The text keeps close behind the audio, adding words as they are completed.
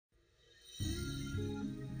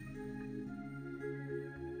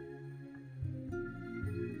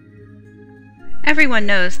Everyone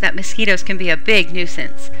knows that mosquitoes can be a big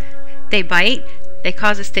nuisance. They bite, they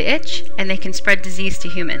cause us to itch, and they can spread disease to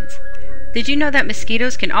humans. Did you know that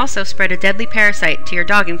mosquitoes can also spread a deadly parasite to your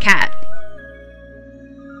dog and cat?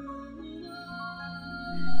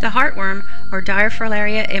 The heartworm, or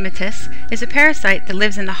Diarfilaria immitis, is a parasite that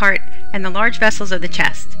lives in the heart and the large vessels of the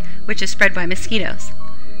chest, which is spread by mosquitoes.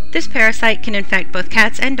 This parasite can infect both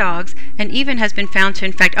cats and dogs, and even has been found to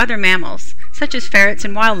infect other mammals, such as ferrets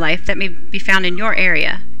and wildlife that may be found in your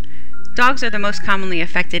area. Dogs are the most commonly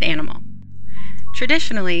affected animal.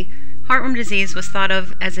 Traditionally, heartworm disease was thought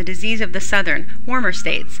of as a disease of the southern, warmer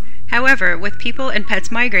states. However, with people and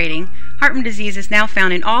pets migrating, heartworm disease is now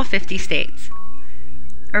found in all 50 states.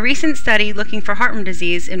 A recent study looking for heartworm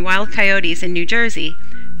disease in wild coyotes in New Jersey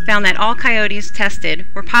found that all coyotes tested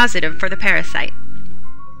were positive for the parasite.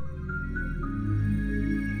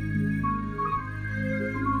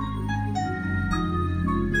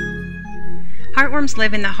 Heartworms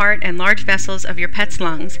live in the heart and large vessels of your pet's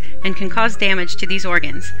lungs and can cause damage to these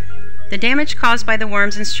organs. The damage caused by the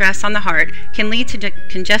worms and stress on the heart can lead to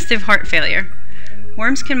congestive heart failure.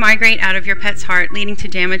 Worms can migrate out of your pet's heart, leading to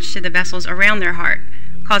damage to the vessels around their heart,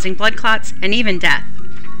 causing blood clots and even death.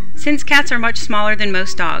 Since cats are much smaller than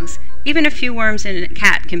most dogs, even a few worms in a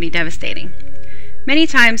cat can be devastating. Many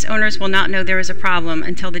times, owners will not know there is a problem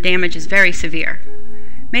until the damage is very severe.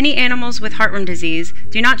 Many animals with heartworm disease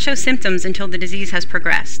do not show symptoms until the disease has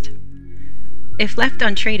progressed. If left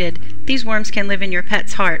untreated, these worms can live in your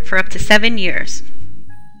pet's heart for up to 7 years.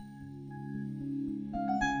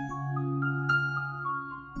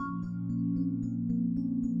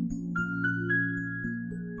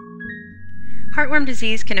 Heartworm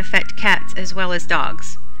disease can affect cats as well as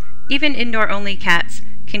dogs. Even indoor-only cats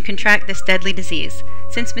can contract this deadly disease,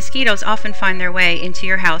 since mosquitoes often find their way into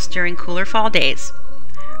your house during cooler fall days.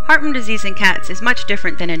 Heartworm disease in cats is much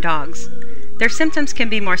different than in dogs. Their symptoms can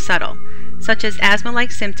be more subtle, such as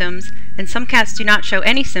asthma-like symptoms, and some cats do not show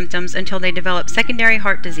any symptoms until they develop secondary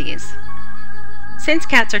heart disease. Since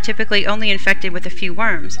cats are typically only infected with a few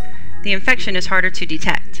worms, the infection is harder to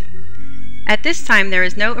detect. At this time, there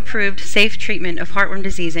is no approved safe treatment of heartworm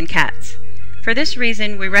disease in cats. For this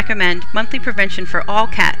reason, we recommend monthly prevention for all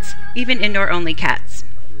cats, even indoor-only cats.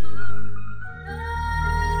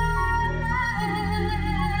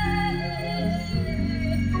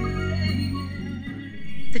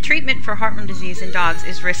 The treatment for heartworm disease in dogs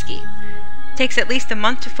is risky. It takes at least a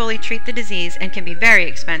month to fully treat the disease and can be very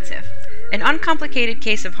expensive. An uncomplicated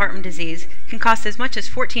case of heartworm disease can cost as much as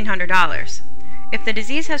 $1,400. If the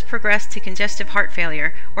disease has progressed to congestive heart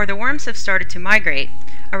failure or the worms have started to migrate,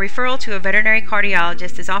 a referral to a veterinary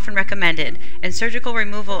cardiologist is often recommended, and surgical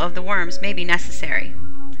removal of the worms may be necessary.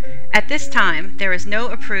 At this time, there is no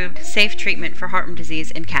approved safe treatment for heartworm disease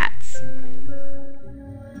in cats.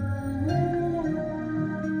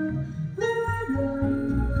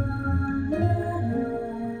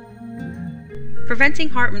 Preventing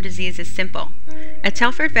heartworm disease is simple. At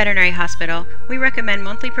Telford Veterinary Hospital, we recommend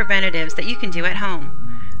monthly preventatives that you can do at home.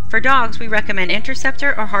 For dogs, we recommend Interceptor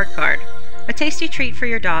or HeartGuard, a tasty treat for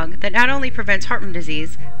your dog that not only prevents heartworm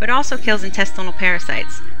disease, but also kills intestinal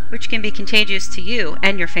parasites, which can be contagious to you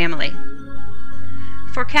and your family.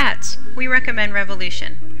 For cats, we recommend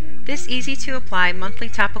Revolution. This easy-to-apply monthly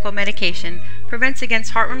topical medication prevents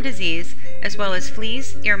against heartworm disease, as well as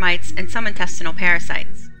fleas, ear mites, and some intestinal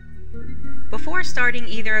parasites. Before starting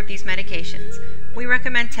either of these medications, we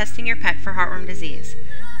recommend testing your pet for heartworm disease.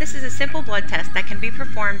 This is a simple blood test that can be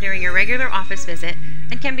performed during your regular office visit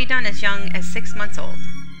and can be done as young as 6 months old.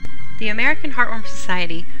 The American Heartworm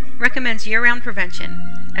Society recommends year-round prevention,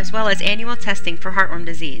 as well as annual testing for heartworm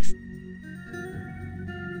disease.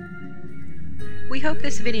 We hope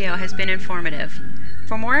this video has been informative.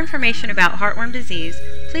 For more information about heartworm disease,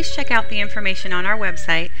 please check out the information on our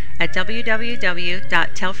website at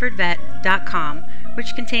www.telfordvet.com,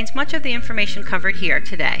 which contains much of the information covered here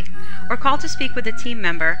today, or call to speak with a team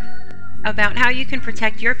member about how you can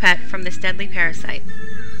protect your pet from this deadly parasite.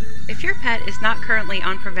 If your pet is not currently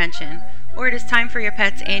on prevention, or it is time for your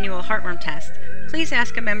pet's annual heartworm test, please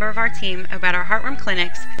ask a member of our team about our heartworm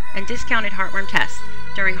clinics and discounted heartworm tests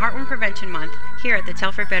during Heartworm Prevention Month here at the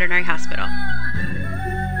Telford Veterinary Hospital.